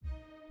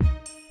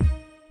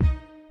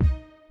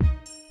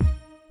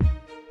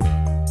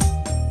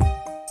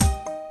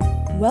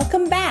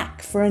Welcome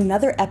back for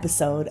another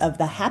episode of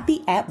the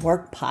Happy at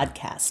Work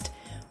podcast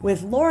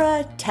with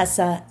Laura,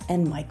 Tessa,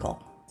 and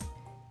Michael.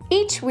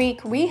 Each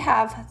week, we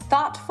have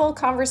thoughtful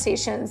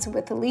conversations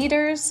with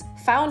leaders,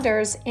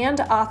 founders, and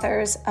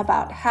authors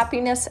about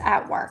happiness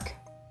at work.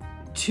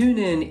 Tune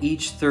in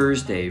each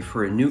Thursday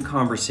for a new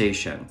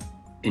conversation.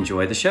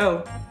 Enjoy the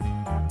show.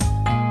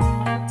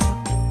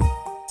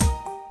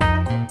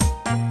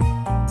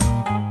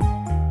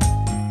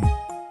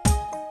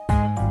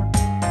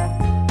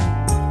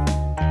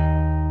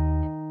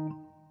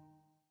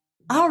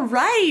 All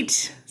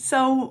right.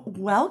 So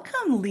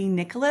welcome, Leigh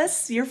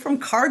Nicholas. You're from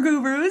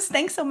CarGurus.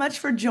 Thanks so much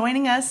for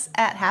joining us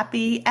at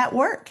Happy at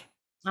Work.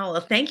 Oh,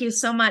 well, thank you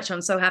so much.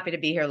 I'm so happy to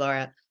be here,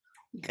 Laura.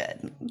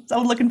 Good.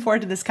 So looking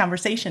forward to this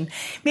conversation.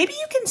 Maybe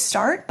you can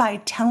start by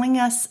telling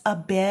us a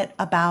bit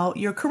about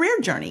your career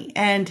journey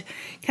and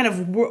kind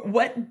of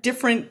what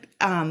different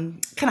kind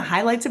of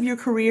highlights of your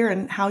career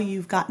and how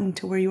you've gotten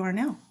to where you are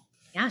now.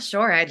 Yeah,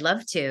 sure. I'd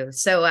love to.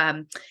 So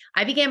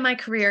I began my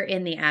career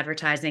in the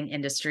advertising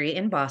industry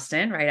in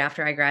Boston right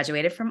after I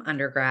graduated from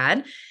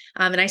undergrad.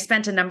 And I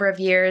spent a number of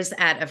years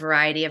at a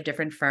variety of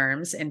different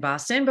firms in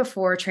Boston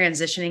before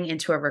transitioning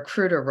into a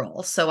recruiter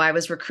role. So I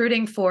was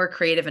recruiting for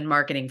creative and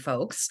marketing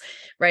folks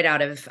right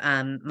out of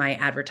my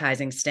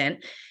advertising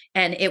stint.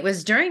 And it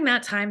was during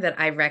that time that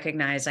I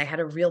recognized I had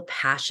a real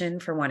passion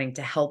for wanting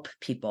to help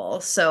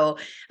people. So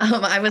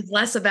I was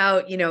less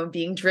about,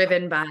 being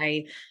driven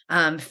by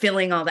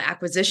filling all the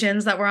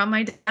acquisitions that were on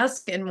my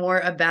desk and more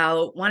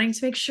about wanting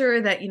to make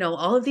sure that,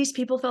 all of these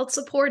people felt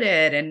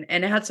supported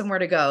and had somewhere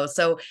to go.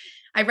 So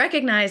I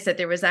recognized that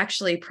there was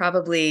actually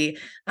probably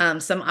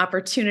some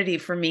opportunity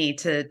for me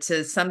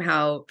to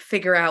somehow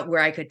figure out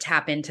where I could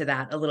tap into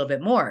that a little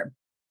bit more.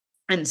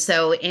 And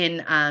so in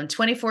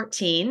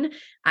 2014,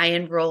 I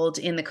enrolled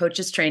in the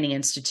Coaches Training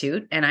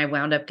Institute, and I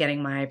wound up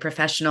getting my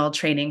professional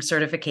training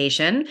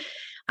certification.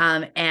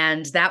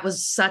 And that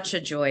was such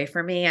a joy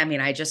for me. I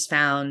mean, I just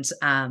found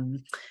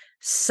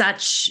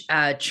such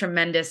a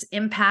tremendous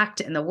impact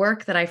in the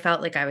work that I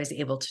felt like I was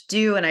able to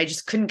do, and I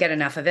just couldn't get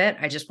enough of it.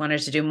 I just wanted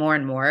to do more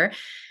and more.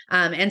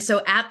 And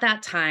so at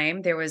that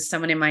time, there was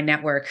someone in my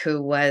network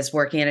who was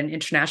working at an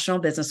international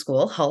business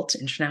school, HULT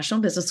International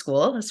Business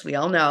School, as we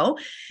all know.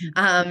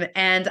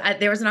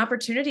 There was an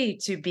opportunity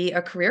to be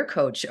a career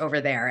coach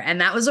over there. And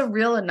that was a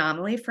real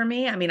anomaly for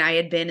me. I mean, I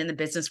had been in the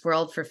business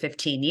world for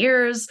 15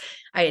 years.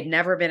 I had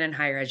never been in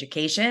higher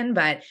education,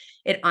 but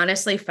it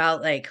honestly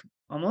felt like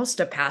almost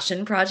a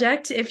passion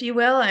project, if you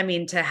will. I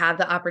mean, to have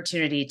the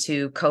opportunity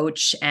to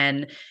coach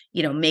and,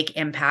 make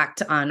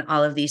impact on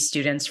all of these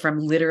students from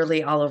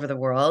literally all over the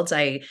world.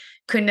 I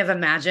couldn't have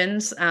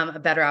imagined a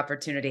better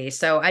opportunity.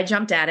 So I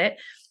jumped at it.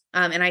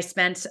 And I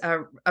spent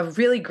a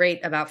really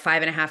great about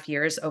 5.5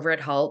 years over at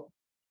HULT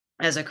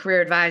as a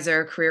career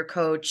advisor, career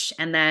coach.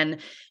 And then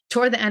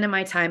toward the end of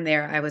my time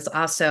there, I was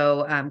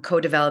also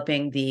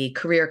co-developing the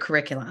career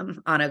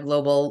curriculum on a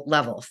global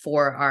level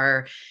for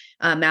our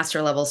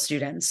master level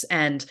students,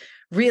 and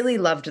really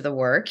loved the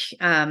work.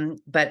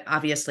 But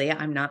obviously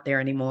I'm not there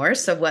anymore.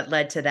 So what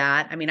led to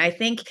that? I mean, I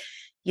think,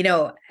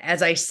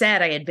 as I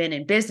said, I had been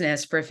in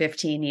business for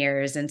 15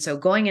 years. And so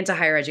going into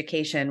higher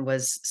education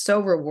was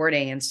so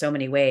rewarding in so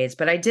many ways.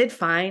 But I did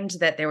find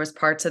that there was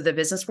parts of the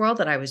business world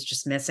that I was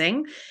just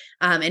missing.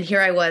 And here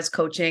I was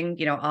coaching,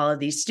 all of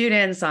these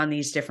students on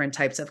these different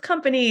types of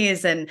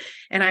companies. And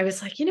I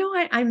was like,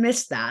 I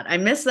miss that. I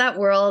miss that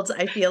world.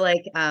 I feel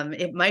like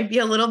it might be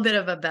a little bit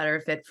of a better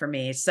fit for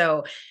me.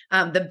 So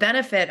the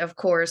benefit, of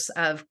course,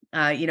 of,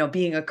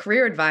 being a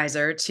career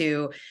advisor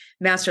to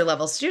master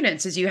level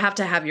students is you have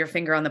to have your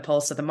finger on the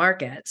pulse of the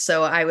market.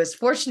 So I was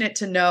fortunate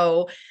to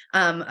know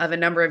of a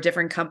number of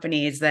different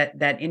companies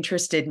that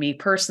interested me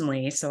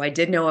personally. So I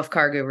did know of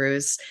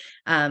CarGurus,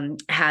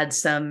 had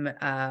some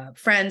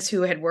friends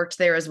who had worked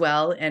there as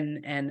well,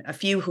 and a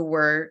few who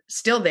were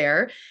still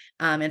there.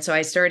 And so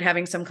I started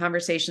having some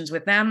conversations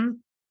with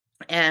them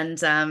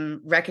and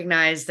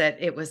recognized that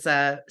it was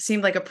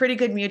seemed like a pretty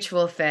good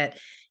mutual fit.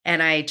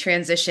 And I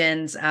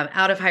transitioned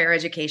out of higher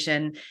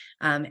education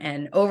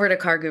and over to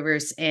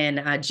CarGurus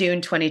in June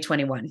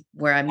 2021,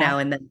 where I'm now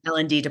in the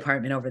L&D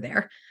department over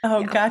there. Oh,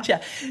 yeah. Gotcha.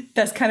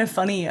 That's kind of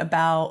funny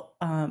about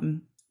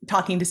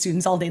talking to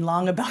students all day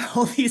long about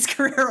all these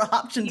career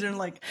options and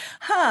like,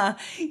 I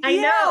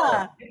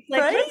know.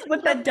 Like, right?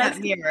 What that does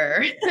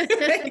mirror.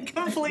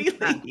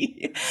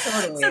 Completely.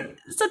 Totally.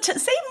 So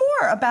say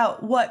more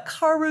about what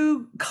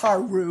CarGurus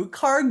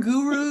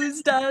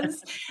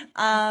does,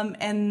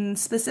 and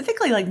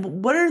specifically like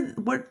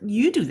what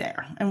you do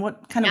there and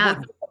what kind of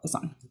work you focus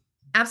on.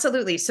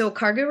 Absolutely. So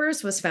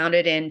CarGurus was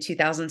founded in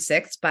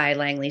 2006 by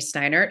Leigh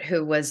Steinert,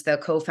 who was the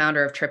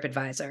co-founder of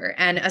TripAdvisor.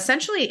 And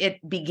essentially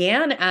it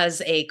began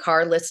as a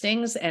car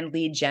listings and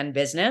lead gen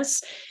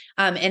business.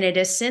 And it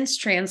has since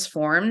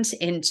transformed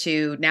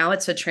into, now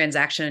it's a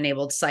transaction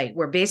enabled site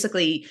where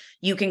basically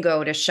you can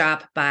go to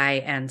shop,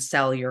 buy, and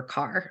sell your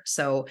car.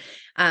 So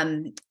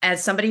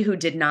as somebody who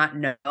did not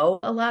know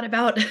a lot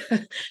about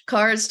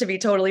cars, to be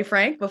totally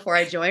frank, before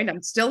I joined,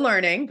 I'm still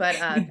learning, but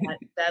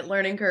that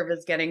learning curve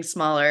is getting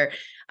smaller.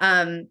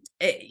 I've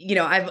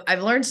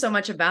learned so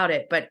much about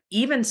it, but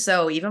even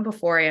so, even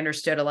before I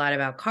understood a lot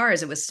about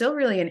cars, it was still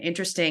really an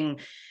interesting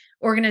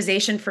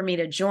organization for me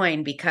to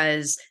join,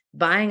 because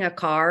buying a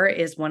car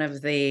is one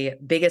of the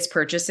biggest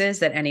purchases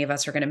that any of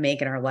us are going to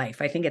make in our life.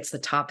 I think it's the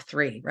top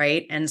 3,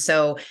 right? And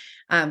so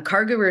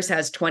CarGurus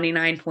has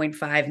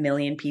 29.5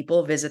 million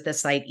people visit the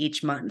site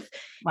each month.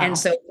 Wow. And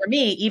so for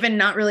me, even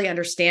not really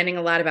understanding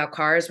a lot about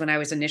cars when I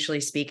was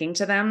initially speaking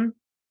to them,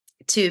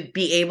 to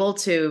be able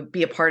to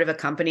be a part of a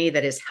company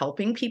that is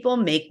helping people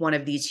make one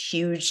of these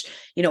huge,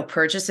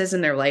 purchases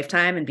in their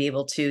lifetime and be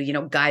able to,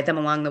 guide them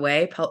along the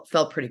way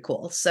felt pretty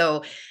cool.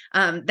 So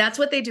that's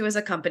what they do as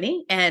a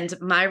company. And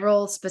my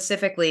role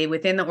specifically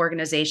within the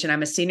organization,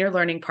 I'm a senior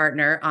learning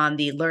partner on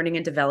the learning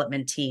and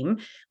development team.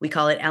 We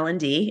call it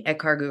L&D at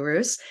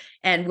CarGurus,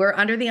 and we're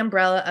under the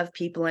umbrella of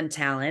people and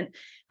talent.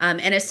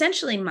 And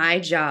essentially my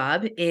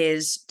job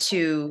is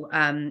to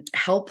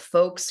help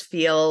folks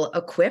feel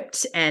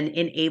equipped and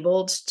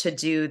enabled to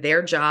do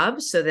their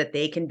job so that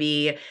they can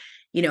be,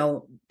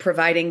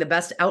 providing the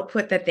best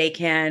output that they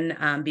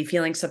can, be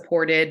feeling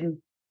supported,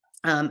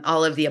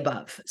 all of the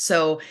above.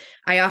 So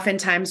I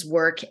oftentimes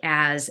work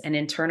as an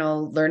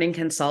internal learning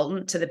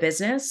consultant to the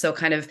business. So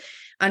kind of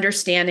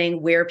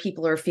understanding where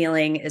people are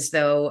feeling as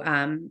though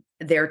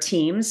their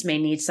teams may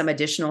need some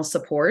additional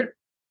support,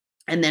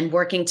 and then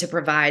working to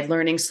provide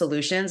learning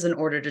solutions in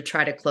order to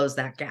try to close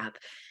that gap.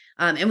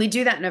 And we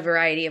do that in a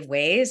variety of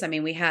ways. I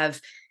mean, we have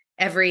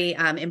every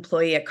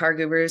employee at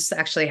CarGurus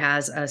actually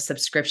has a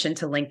subscription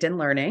to LinkedIn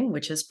Learning,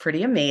 which is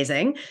pretty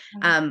amazing.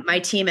 My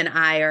team and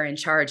I are in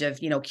charge of,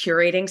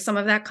 curating some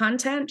of that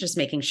content, just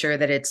making sure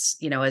that it's,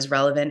 as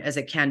relevant as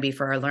it can be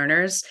for our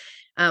learners.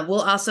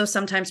 We'll also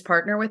sometimes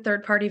partner with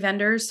third-party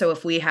vendors. So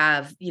if we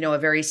have, a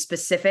very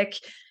specific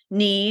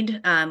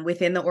need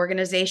within the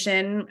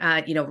organization.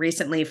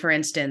 Recently, for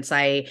instance,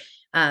 I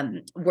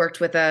worked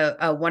with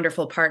a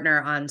wonderful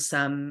partner on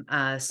some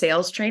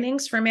sales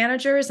trainings for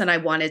managers, and I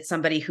wanted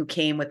somebody who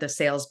came with a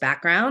sales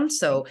background.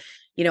 So,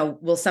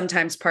 we'll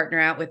sometimes partner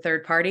out with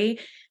third party,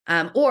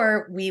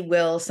 or we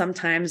will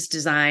sometimes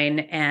design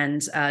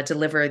and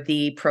deliver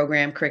the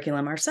program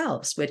curriculum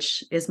ourselves,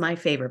 which is my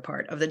favorite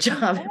part of the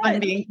job, if I'm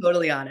being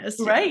totally honest.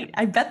 Right.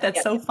 I bet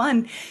that's so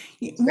fun.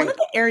 One of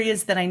the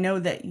areas that I know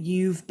that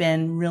you've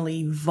been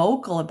really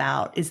vocal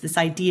about is this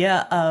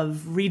idea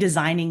of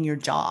redesigning your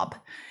job.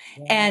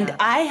 Yeah. And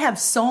I have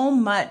so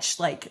much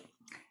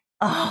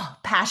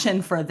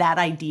passion for that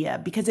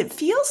idea, because it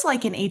feels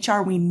like in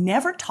HR, we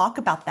never talk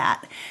about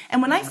that.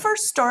 And when I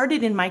first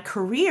started in my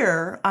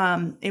career,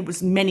 it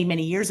was many,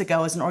 many years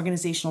ago as an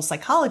organizational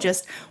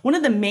psychologist, one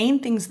of the main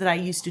things that I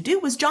used to do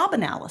was job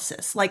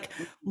analysis, like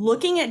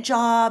looking at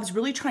jobs,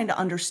 really trying to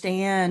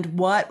understand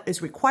what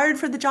is required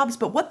for the jobs,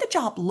 but what the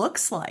job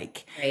looks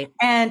like, right,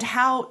 and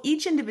how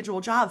each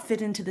individual job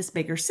fit into this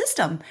bigger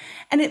system.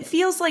 And it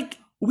feels like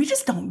we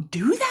just don't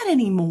do that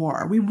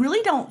anymore. We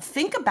really don't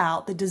think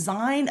about the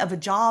design of a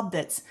job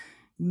that's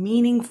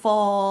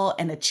meaningful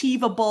and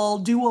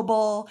achievable,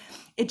 doable.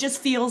 It just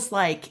feels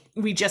like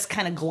we just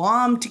kind of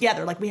glom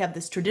together. Like we have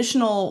this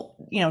traditional,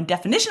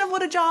 definition of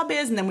what a job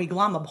is, and then we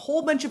glom a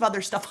whole bunch of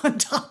other stuff on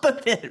top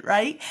of it,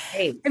 right?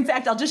 Hey. In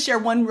fact, I'll just share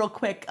one real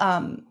quick.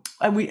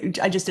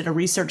 I just did a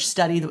research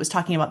study that was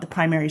talking about the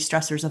primary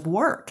stressors of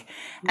work.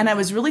 And I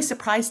was really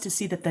surprised to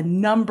see that the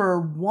number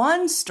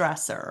one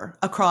stressor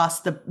across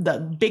the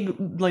big,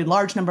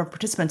 large number of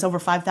participants, over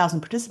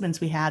 5,000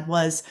 participants we had,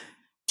 was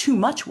too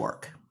much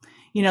work.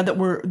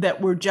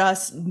 That we're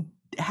just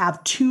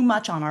have too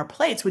much on our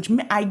plates, which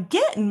I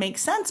get and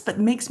makes sense, but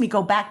makes me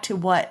go back to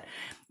what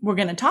we're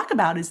going to talk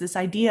about, is this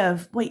idea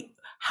of, wait,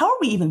 how are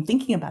we even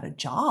thinking about a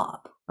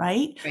job?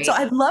 Right? So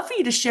I'd love for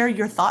you to share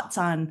your thoughts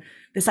on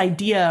this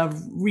idea of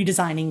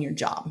redesigning your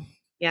job.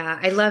 Yeah,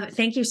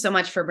 thank you so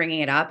much for bringing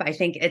it up. I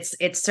think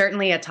it's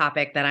certainly a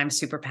topic that I'm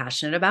super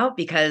passionate about,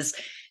 because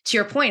to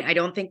your point, I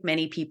don't think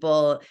many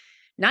people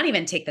not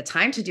even take the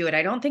time to do it.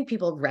 I don't think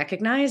people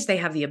recognize they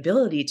have the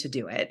ability to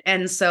do it.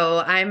 And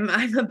so I'm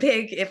a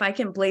big, if I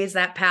can blaze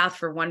that path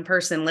for one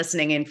person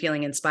listening and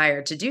feeling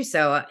inspired to do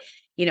so,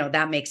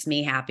 that makes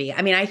me happy.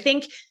 I mean, I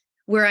think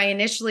where I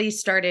initially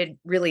started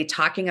really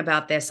talking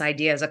about this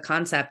idea as a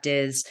concept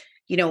is,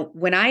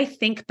 when I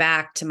think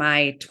back to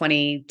my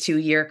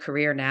 22-year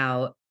career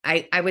now,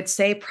 I would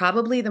say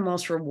probably the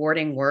most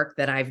rewarding work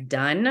that I've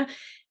done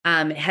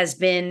has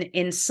been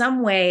in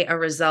some way a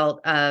result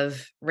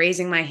of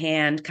raising my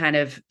hand, kind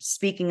of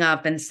speaking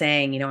up and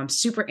saying, I'm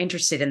super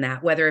interested in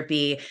that, whether it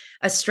be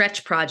a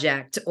stretch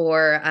project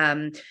or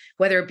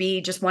whether it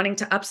be just wanting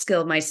to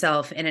upskill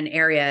myself in an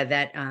area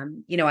that,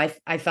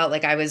 I felt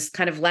like I was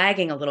kind of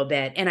lagging a little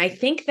bit. And I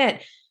think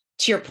that,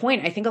 to your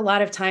point, I think a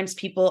lot of times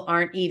people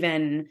aren't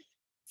even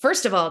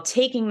first of all,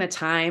 taking the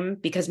time,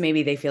 because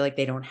maybe they feel like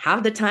they don't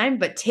have the time,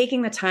 but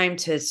taking the time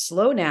to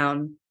slow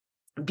down,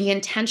 be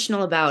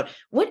intentional about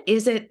what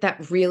is it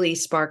that really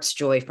sparks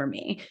joy for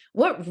me?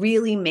 What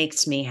really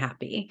makes me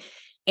happy?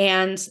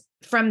 And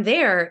from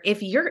there,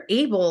 if you're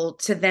able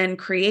to then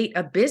create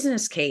a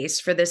business case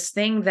for this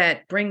thing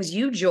that brings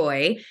you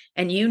joy,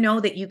 and you know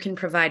that you can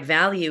provide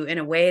value in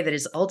a way that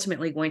is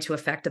ultimately going to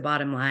affect the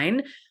bottom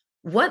line,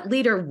 what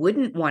leader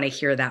wouldn't want to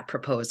hear that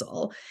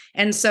proposal?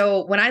 And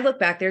so when I look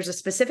back, there's a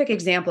specific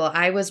example.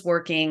 I was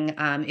working,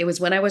 it was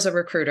when I was a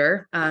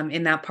recruiter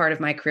in that part of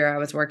my career. I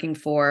was working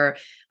for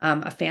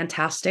a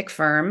fantastic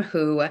firm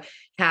who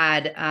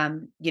had,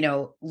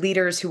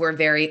 leaders who were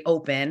very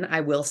open, I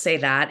will say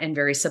that, and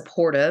very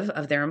supportive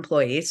of their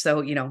employees.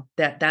 So,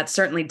 that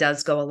certainly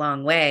does go a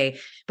long way.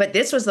 But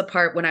this was the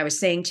part when I was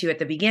saying to you at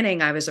the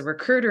beginning, I was a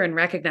recruiter and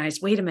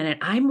recognized, wait a minute,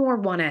 I more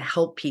want to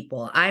help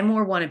people. I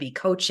more want to be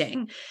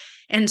coaching.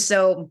 And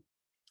so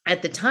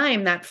at the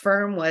time, that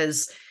firm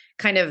was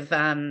kind of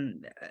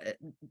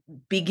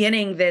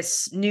beginning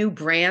this new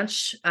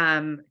branch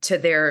to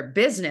their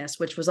business,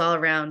 which was all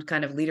around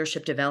kind of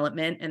leadership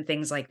development and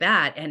things like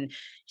that. And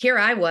here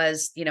I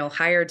was,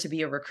 hired to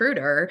be a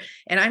recruiter,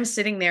 and I'm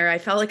sitting there. I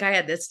felt like I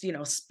had this,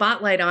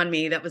 spotlight on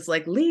me that was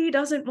like, Leigh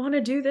doesn't want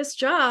to do this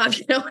job.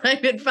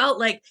 It felt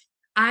like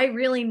I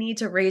really need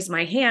to raise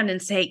my hand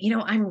and say,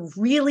 I'm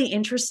really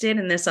interested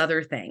in this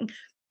other thing.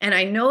 And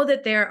I know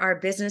that there are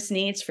business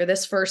needs for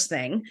this first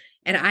thing.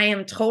 And I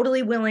am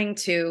totally willing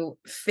to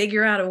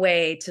figure out a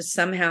way to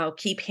somehow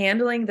keep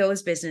handling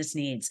those business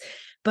needs.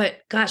 But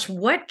gosh,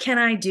 what can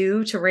I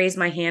do to raise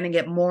my hand and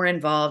get more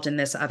involved in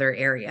this other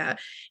area?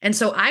 And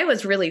so I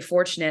was really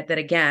fortunate that,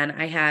 again,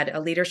 I had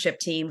a leadership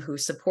team who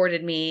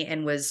supported me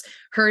and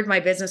heard my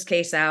business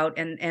case out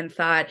and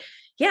thought,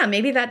 yeah,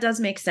 maybe that does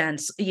make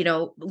sense.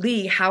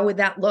 Leigh, how would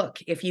that look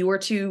if you were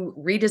to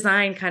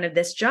redesign kind of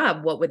this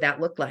job? What would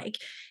that look like?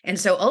 And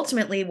so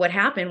ultimately what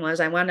happened was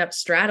I wound up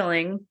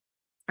straddling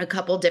a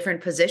couple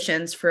different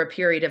positions for a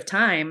period of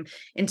time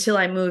until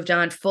I moved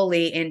on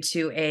fully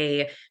into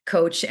a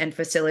coach and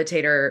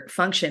facilitator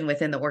function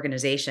within the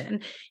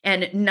organization.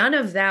 And none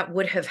of that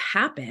would have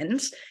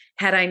happened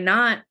had I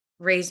not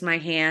raised my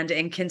hand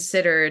and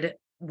considered,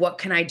 what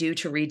can I do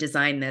to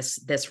redesign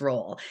this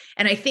role?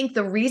 And I think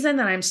the reason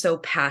that I'm so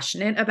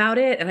passionate about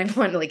it, and I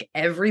want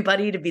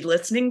everybody to be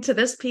listening to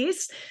this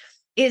piece,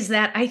 is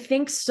that I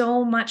think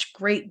so much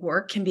great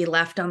work can be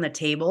left on the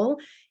table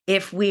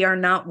if we are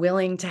not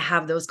willing to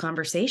have those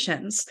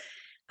conversations.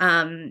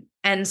 And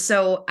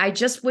so I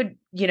just would,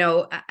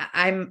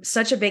 I'm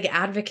such a big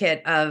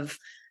advocate of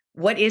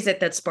what is it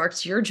that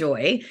sparks your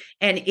joy?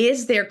 And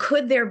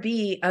could there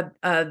be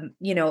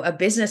a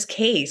business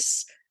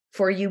case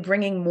for you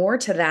bringing more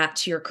to that,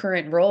 to your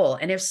current role?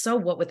 And if so,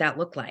 what would that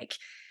look like?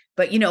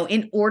 But,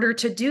 in order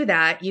to do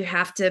that, you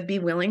have to be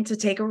willing to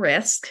take a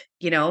risk,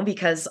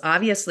 because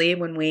obviously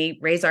when we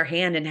raise our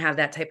hand and have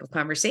that type of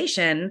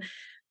conversation,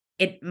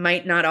 it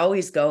might not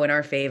always go in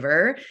our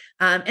favor.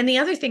 And the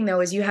other thing,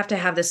 though, is you have to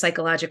have the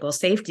psychological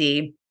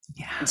safety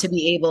to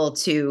be able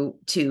to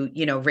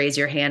raise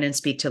your hand and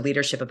speak to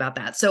leadership about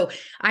that. So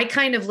I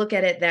kind of look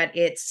at it that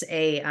it's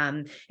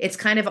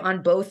kind of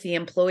on both the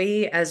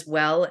employee as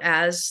well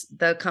as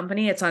the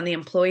company. It's on the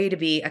employee to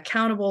be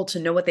accountable, to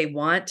know what they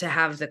want, to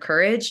have the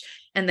courage.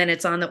 And then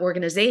it's on the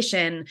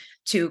organization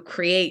to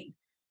create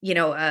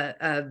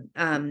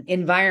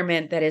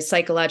environment that is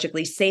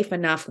psychologically safe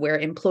enough where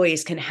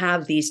employees can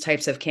have these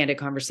types of candid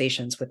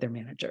conversations with their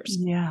managers.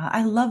 Yeah,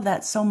 I love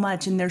that so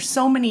much. And there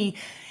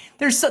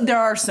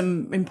are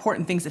some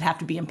important things that have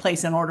to be in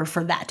place in order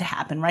for that to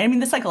happen, right? I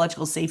mean, the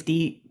psychological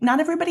safety, not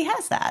everybody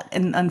has that,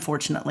 and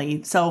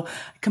unfortunately, so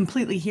I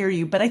completely hear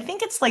you. But I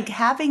think it's like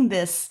having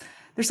this,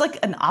 there's like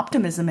an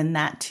optimism in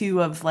that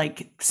too, of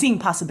like seeing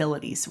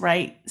possibilities,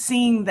 right?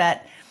 Seeing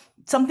that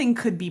something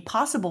could be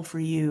possible for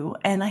you.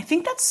 And I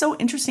think that's so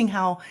interesting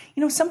how,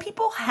 some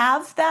people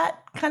have that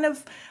kind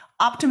of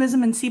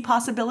optimism and see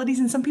possibilities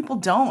and some people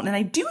don't. And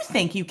I do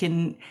think you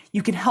can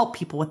help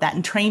people with that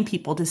and train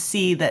people to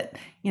see that,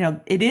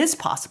 it is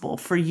possible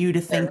for you to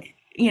think,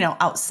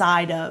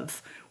 outside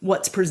of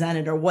what's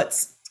presented or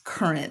what's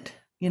current,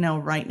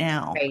 right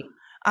now.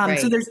 Right.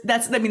 So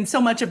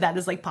so much of that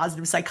is like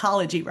positive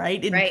psychology,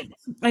 right? Right.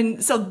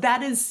 And so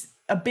that is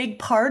a big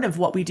part of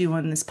what we do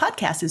on this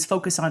podcast, is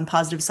focus on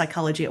positive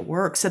psychology at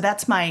work. So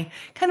that's my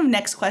kind of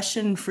next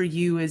question for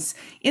you, is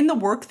in the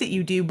work that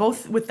you do,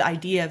 both with the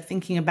idea of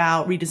thinking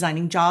about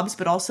redesigning jobs,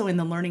 but also in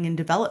the learning and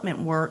development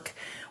work,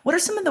 what are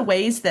some of the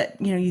ways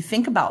that, you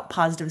think about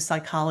positive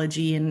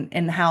psychology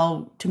and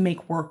how to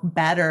make work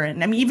better?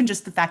 And I mean, even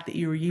just the fact that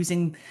you were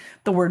using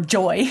the word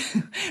joy,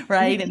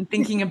 right? And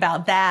thinking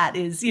about that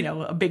is,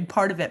 a big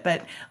part of it.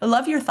 But I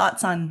love your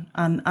thoughts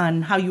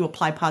on how you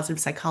apply positive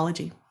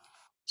psychology.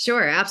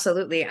 Sure,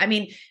 absolutely. I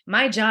mean,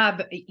 my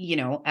job,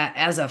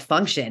 as a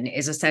function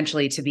is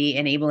essentially to be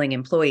enabling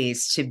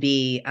employees to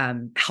be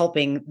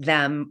helping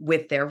them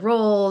with their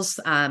roles,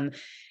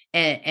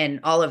 and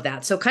all of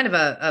that. So kind of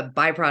a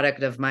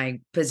byproduct of my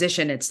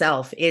position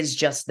itself is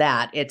just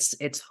that.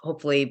 It's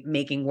hopefully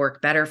making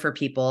work better for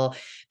people.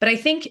 But I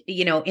think,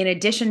 in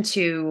addition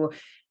to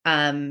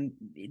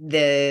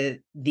the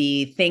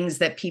things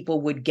that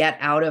people would get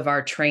out of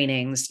our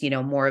trainings,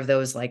 more of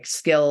those like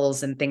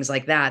skills and things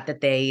like that,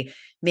 that they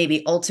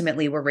maybe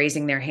ultimately were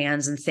raising their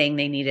hands and saying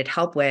they needed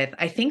help with.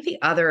 I think the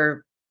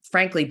other,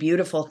 frankly,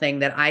 beautiful thing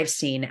that I've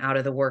seen out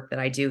of the work that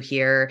I do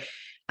here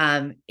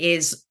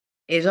is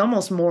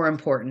almost more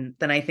important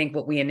than I think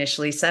what we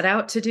initially set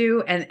out to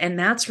do. And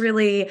that's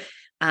really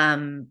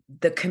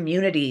the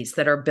communities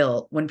that are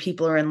built when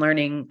people are in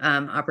learning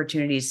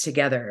opportunities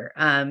together,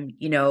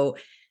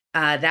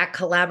 that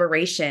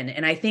collaboration.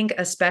 And I think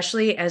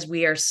especially as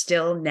we are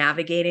still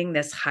navigating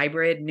this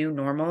hybrid new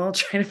normal,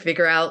 trying to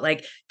figure out,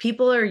 like,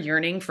 people are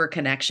yearning for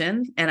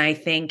connection. And I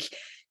think,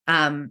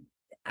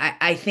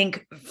 I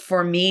think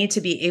for me to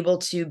be able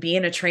to be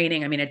in a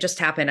training, I mean, it just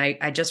happened.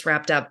 I just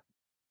wrapped up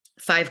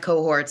 5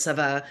 cohorts of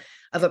a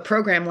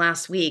program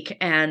last week.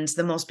 And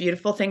the most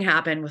beautiful thing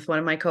happened with one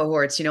of my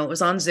cohorts. It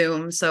was on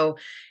Zoom. So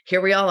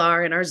here we all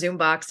are in our Zoom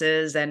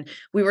boxes, and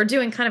we were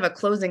doing kind of a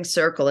closing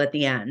circle at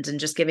the end and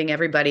just giving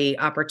everybody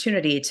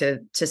opportunity to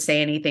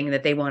say anything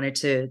that they wanted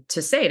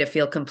to say, to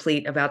feel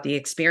complete about the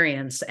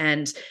experience.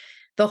 And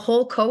the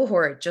whole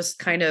cohort just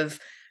kind of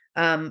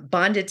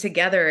bonded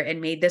together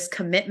and made this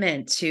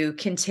commitment to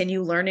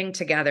continue learning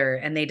together.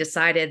 And they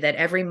decided that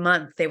every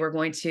month they were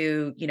going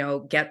to,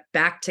 get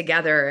back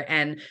together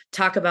and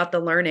talk about the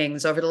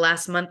learnings over the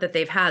last month that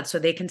they've had, so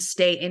they can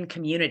stay in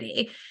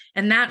community.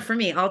 And that, for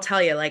me, I'll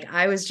tell you, like,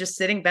 I was just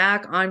sitting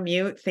back on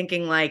mute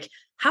thinking, like,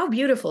 how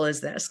beautiful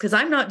is this? Because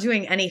I'm not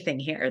doing anything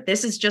here.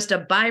 This is just a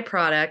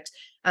byproduct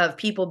of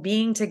people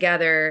being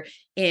together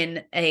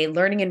in a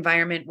learning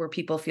environment where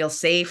people feel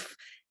safe.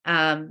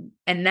 And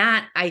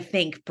that, I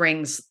think,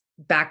 brings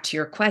back to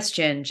your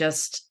question,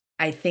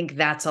 I think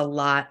that's a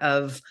lot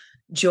of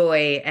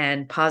joy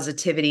and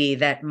positivity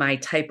that my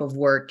type of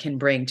work can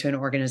bring to an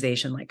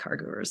organization like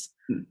CarGurus.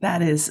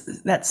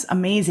 That's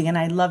amazing. And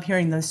I love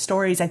hearing those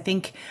stories. I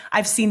think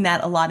I've seen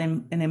that a lot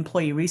in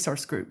employee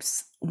resource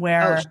groups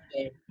where,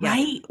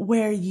 right,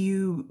 where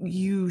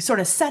you sort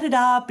of set it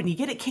up and you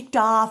get it kicked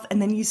off, and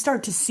then you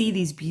start to see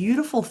these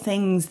beautiful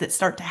things that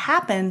start to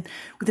happen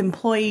with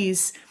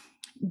employees,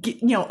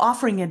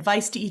 offering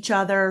advice to each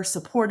other,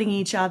 supporting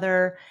each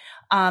other,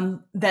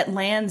 that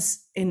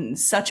lands in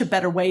such a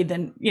better way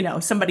than,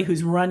 somebody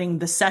who's running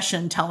the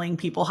session telling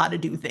people how to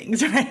do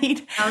things,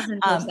 right?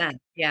 1,000%.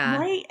 Yeah.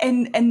 Right.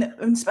 And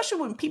especially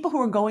when people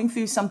who are going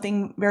through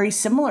something very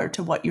similar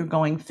to what you're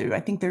going through, I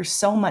think there's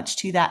so much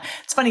to that.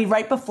 It's funny,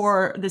 right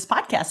before this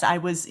podcast, I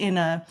was in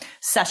a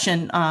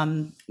session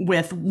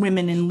with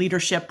women in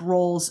leadership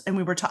roles, and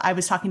I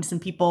was talking to some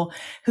people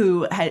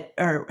who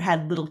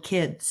had little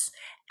kids.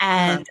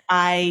 And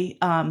I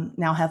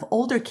now have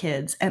older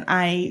kids, and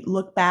I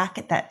look back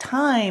at that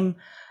time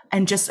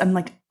and I'm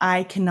like,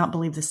 I cannot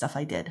believe the stuff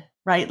I did,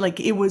 right?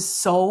 Like, it was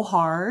so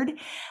hard.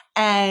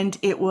 And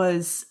it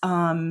was,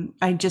 I'm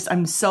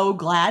so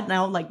glad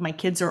now, like, my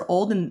kids are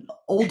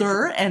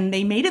older and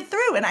they made it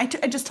through. And I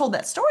just told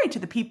that story to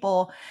the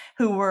people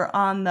who were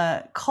on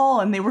the call,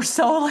 and they were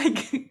so,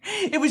 like,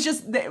 it was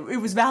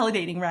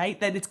validating, right?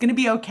 That it's going to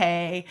be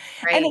okay.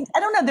 Right. And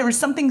I don't know, there was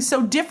something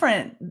so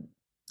different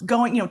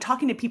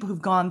talking to people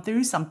who've gone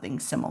through something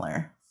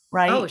similar,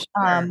 right? Oh,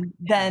 sure.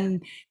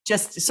 Than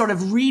just sort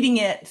of reading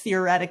it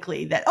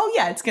theoretically that, oh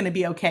yeah, it's going to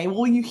be okay.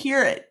 Well, you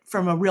hear it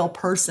from a real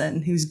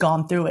person who's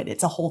gone through it.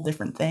 It's a whole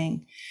different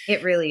thing.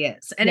 It really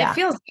is. And it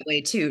feels that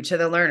way too, to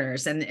the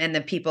learners and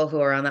the people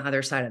who are on the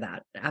other side of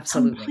that.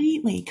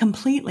 Absolutely.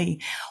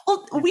 Completely.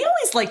 Well, we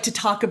always like to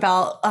talk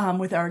about,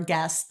 with our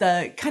guests,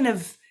 the kind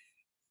of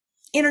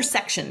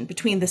intersection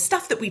between the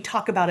stuff that we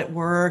talk about at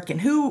work and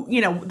who,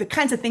 the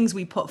kinds of things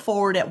we put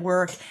forward at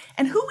work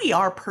and who we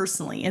are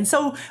personally. And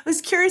so I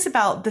was curious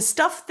about the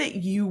stuff that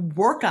you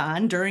work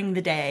on during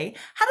the day.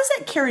 How does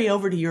that carry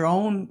over to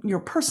your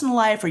personal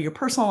life or your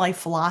personal life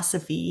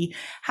philosophy?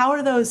 How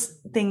are those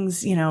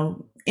things,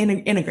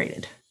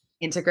 integrated?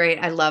 Integrate.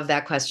 I love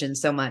that question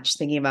so much,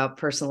 thinking about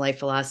personal life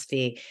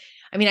philosophy.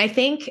 I mean, I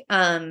think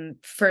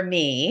for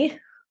me,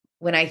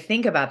 when I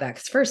think about that,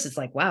 because first it's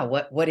like, wow,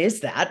 what is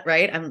that,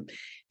 right? I'm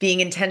being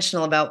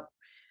intentional about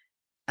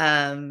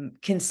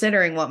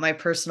considering what my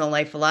personal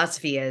life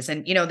philosophy is.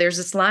 And, there's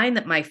this line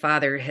that my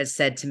father has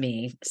said to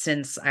me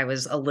since I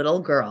was a little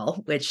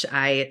girl, which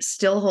I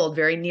still hold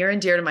very near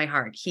and dear to my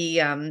heart.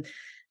 I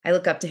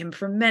look up to him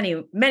for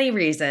many, many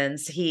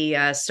reasons. He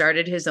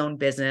started his own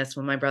business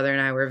when my brother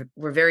and I were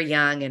very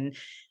young, and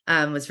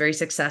was very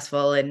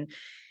successful in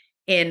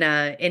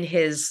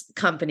his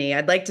company.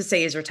 I'd like to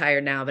say he's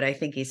retired now, but I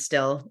think he's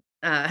still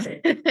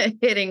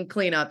hitting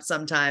cleanup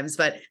sometimes.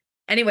 But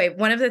anyway,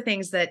 one of the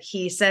things that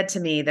he said to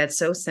me that's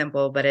so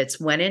simple, but it's,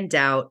 when in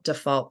doubt,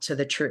 default to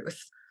the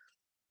truth.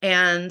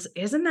 And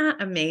isn't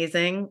that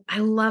amazing? I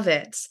love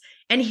it.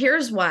 And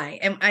here's why.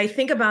 And I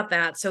think about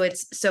that.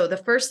 So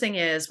the first thing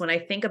is, when I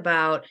think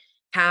about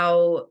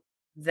how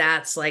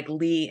that's like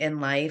Leigh in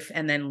life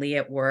and then Leigh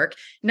at work.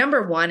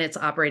 Number one, it's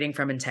operating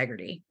from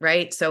integrity,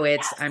 right? So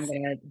it's, I'm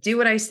going to do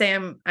what I say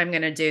I'm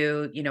going to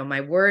do.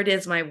 My word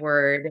is my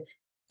word.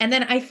 And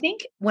then I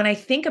think when I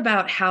think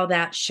about how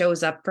that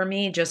shows up for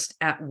me just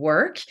at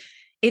work,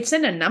 it's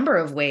in a number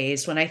of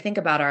ways. When I think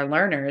about our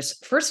learners,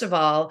 first of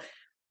all,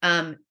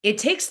 it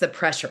takes the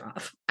pressure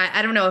off.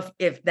 I don't know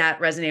if that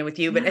resonated with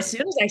you, but as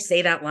soon as I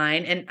say that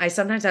line, and I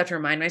sometimes have to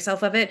remind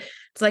myself of it,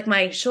 it's like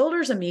my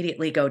shoulders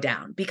immediately go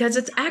down because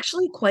it's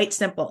actually quite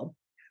simple.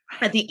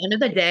 At the end of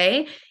the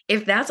day,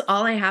 if that's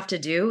all I have to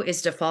do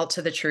is default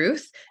to the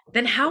truth,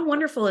 then how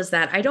wonderful is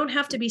that? I don't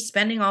have to be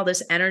spending all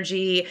this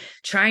energy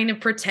trying to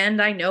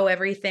pretend I know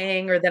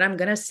everything or that I'm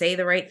going to say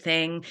the right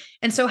thing.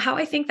 And so how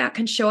I think that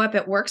can show up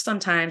at work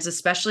sometimes,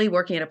 especially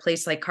working at a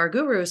place like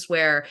CarGurus,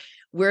 where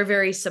we're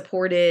very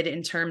supported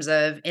in terms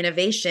of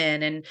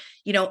innovation. And,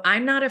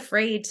 I'm not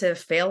afraid to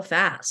fail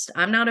fast.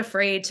 I'm not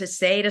afraid to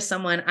say to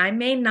someone, I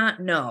may not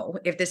know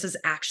if this is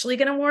actually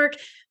going to work,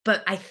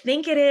 but I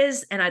think it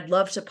is, and I'd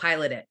love to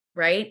pilot it.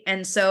 Right.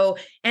 And so,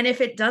 and if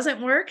it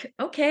doesn't work,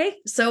 okay,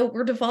 so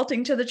we're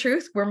defaulting to the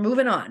truth. We're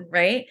moving on.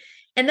 Right.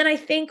 And then I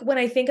think when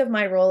I think of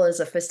my role as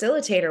a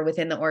facilitator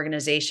within the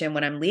organization,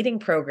 when I'm leading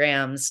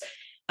programs,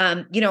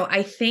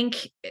 I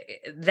think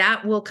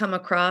that will come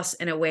across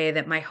in a way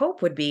that my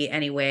hope would be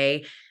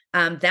anyway.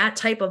 That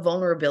type of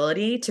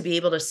vulnerability to be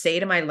able to say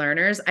to my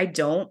learners, I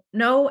don't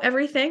know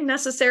everything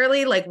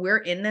necessarily, like we're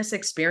in this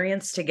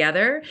experience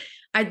together.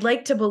 I'd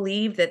like to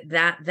believe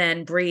that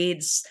then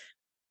breeds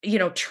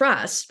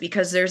trust,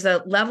 because there's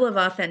a level of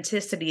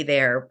authenticity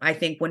there. I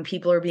think when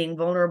people are being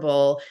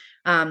vulnerable,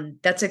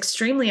 that's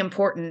extremely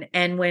important.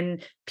 And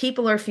when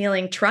people are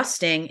feeling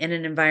trusting in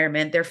an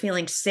environment, they're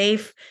feeling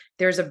safe.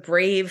 There's a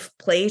brave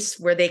place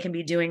where they can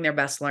be doing their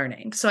best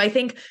learning. So I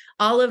think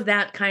all of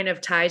that kind of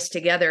ties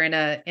together in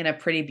a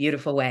pretty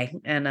beautiful way.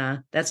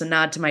 And that's a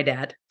nod to my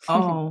dad.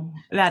 Oh,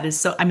 that is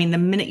so, the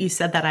minute you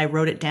said that, I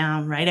wrote it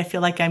down, right? I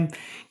feel like I'm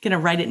going to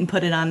write it and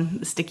put it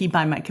on sticky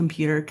by my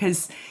computer,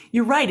 because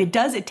you're right.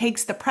 It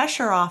takes the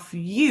pressure off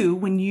you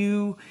when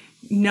you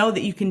know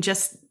that you can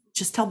just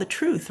tell the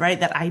truth, right?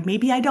 That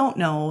maybe I don't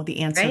know the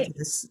answer Right.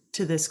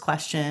 to this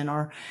question,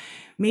 or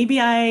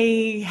maybe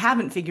I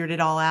haven't figured it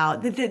all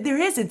out. It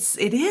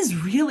is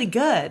really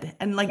good.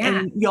 And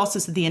and you also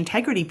said the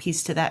integrity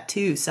piece to that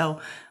too. So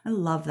I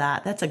love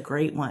that. That's a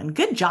great one.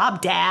 Good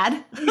job,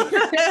 Dad.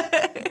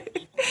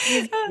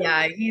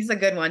 Yeah, he's a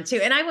good one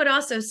too. And I would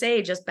also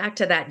say, just back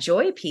to that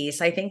joy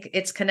piece, I think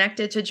it's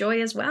connected to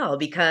joy as well,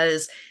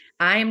 because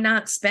I'm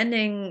not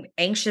spending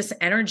anxious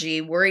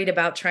energy worried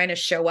about trying to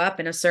show up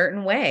in a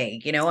certain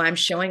way. I'm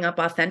showing up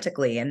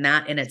authentically, and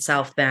that in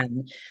itself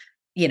then,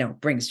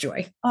 brings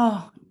joy.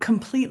 Oh,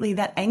 completely.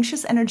 That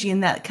anxious energy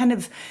and that kind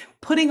of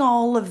putting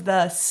all of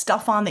the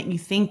stuff on that you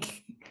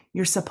think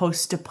you're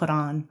supposed to put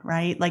on,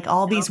 right? Like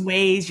all these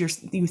ways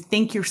you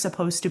think you're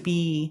supposed to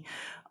be,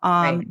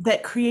 Right.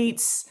 that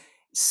creates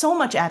so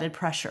much added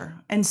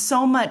pressure and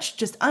so much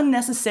just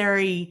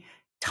unnecessary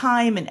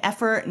time and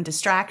effort and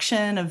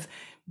distraction of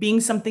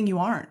being something you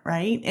aren't,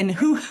 right? And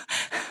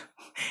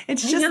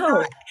it's just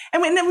not.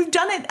 And then we've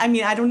done it.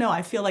 I don't know.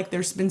 I feel like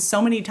there's been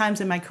so many times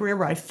in my career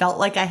where I felt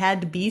like I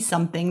had to be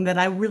something that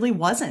I really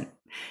wasn't.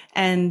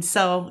 And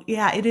so,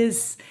 yeah,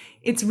 it's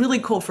really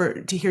cool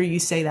to hear you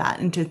say that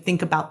and to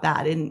think about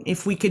that. And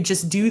if we could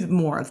just do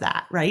more of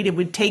that, right? It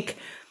would take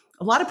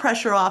a lot of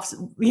pressure off,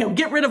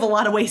 get rid of a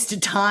lot of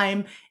wasted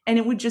time. And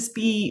it would just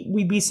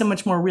we'd be so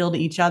much more real to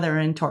each other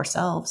and to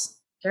ourselves.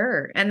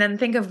 Sure. And then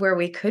think of where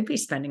we could be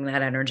spending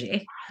that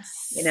energy,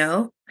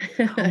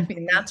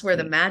 that's where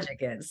the magic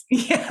is.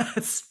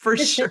 Yes, for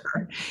sure.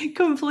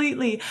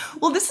 Completely.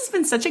 Well, this has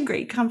been such a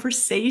great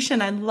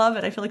conversation. I love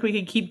it. I feel like we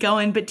could keep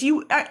going, but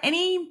are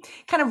any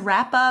kind of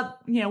wrap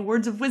up,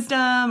 words of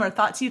wisdom or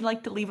thoughts you'd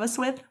like to leave us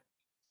with?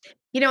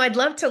 I'd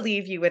love to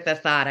leave you with a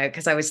thought,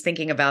 because I was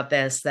thinking about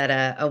this,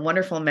 that a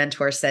wonderful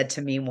mentor said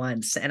to me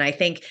once. And I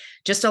think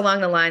just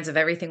along the lines of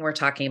everything we're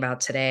talking about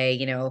today,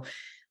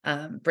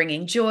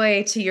 bringing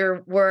joy to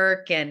your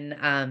work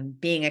and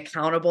being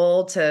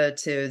accountable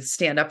to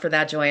stand up for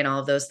that joy and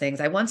all of those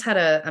things. I once had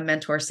a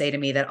mentor say to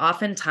me that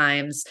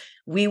oftentimes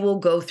we will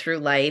go through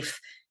life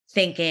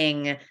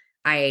thinking,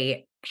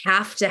 I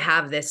have to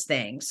have this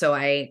thing. So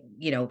I,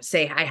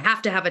 say I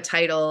have to have a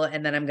title,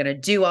 and then I'm going to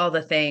do all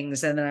the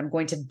things, and then I'm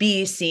going to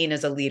be seen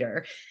as a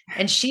leader.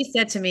 And she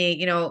said to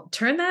me,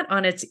 turn that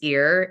on its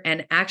ear,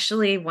 and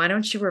actually, why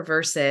don't you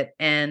reverse it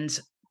and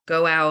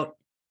go out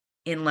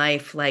in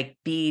life like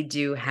be,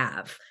 do,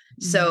 have.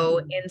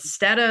 So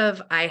instead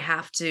of I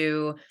have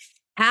to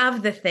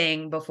have the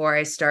thing before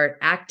I start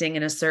acting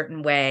in a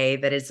certain way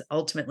that is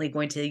ultimately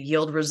going to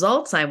yield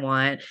results I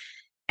want,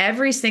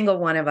 every single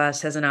one of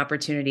us has an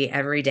opportunity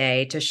every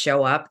day to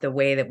show up the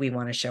way that we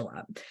want to show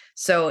up.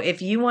 So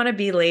if you want to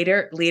be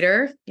leader,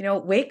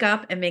 wake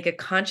up and make a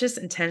conscious,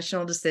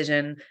 intentional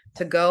decision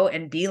to go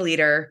and be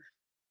leader,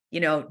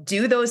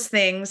 do those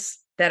things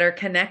that are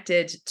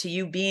connected to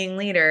you being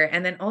leader.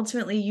 And then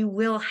ultimately you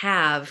will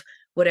have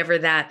whatever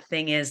that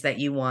thing is that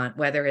you want,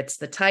 whether it's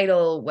the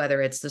title,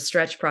 whether it's the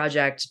stretch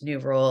project, new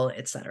role,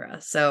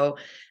 etc. So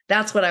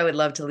that's what I would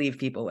love to leave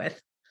people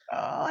with. Oh,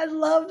 I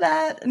love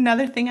that.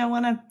 Another thing I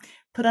want to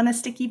put on a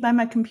sticky by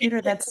my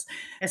computer. That's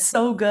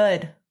so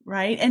good,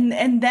 right?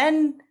 And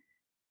then,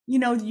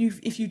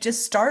 if you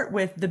just start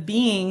with the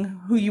being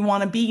who you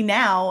want to be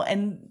now,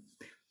 and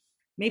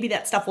maybe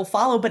that stuff will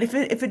follow. But if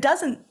it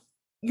doesn't,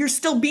 you're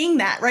still being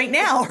that right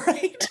now,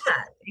 right?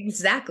 Yeah,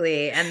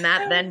 exactly. And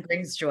that then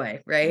brings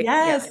joy, right?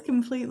 Yes,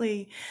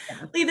 completely.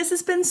 Yeah. Leigh, this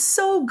has been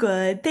so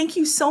good. Thank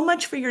you so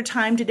much for your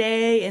time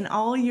today and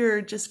all your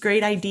just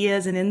great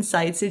ideas and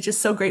insights. It's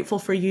just so grateful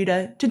for you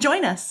to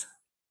join us.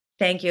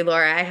 Thank you,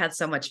 Laura. I had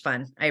so much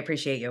fun. I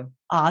appreciate you.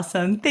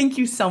 Awesome. Thank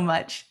you so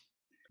much.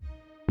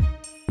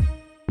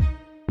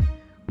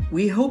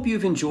 We hope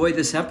you've enjoyed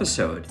this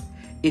episode.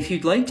 If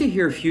you'd like to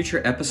hear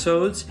future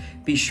episodes,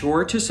 be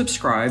sure to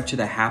subscribe to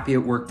the Happy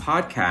at Work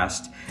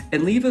podcast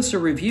and leave us a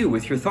review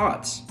with your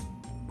thoughts.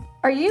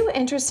 Are you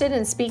interested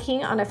in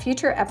speaking on a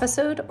future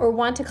episode or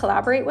want to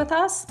collaborate with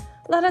us?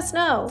 Let us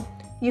know.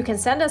 You can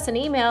send us an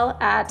email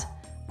at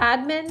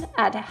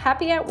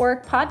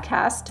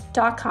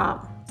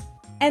admin@happyatworkpodcast.com.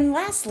 And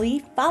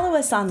lastly, follow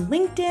us on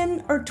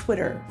LinkedIn or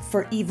Twitter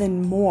for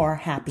even more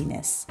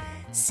happiness.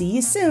 See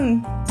you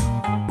soon.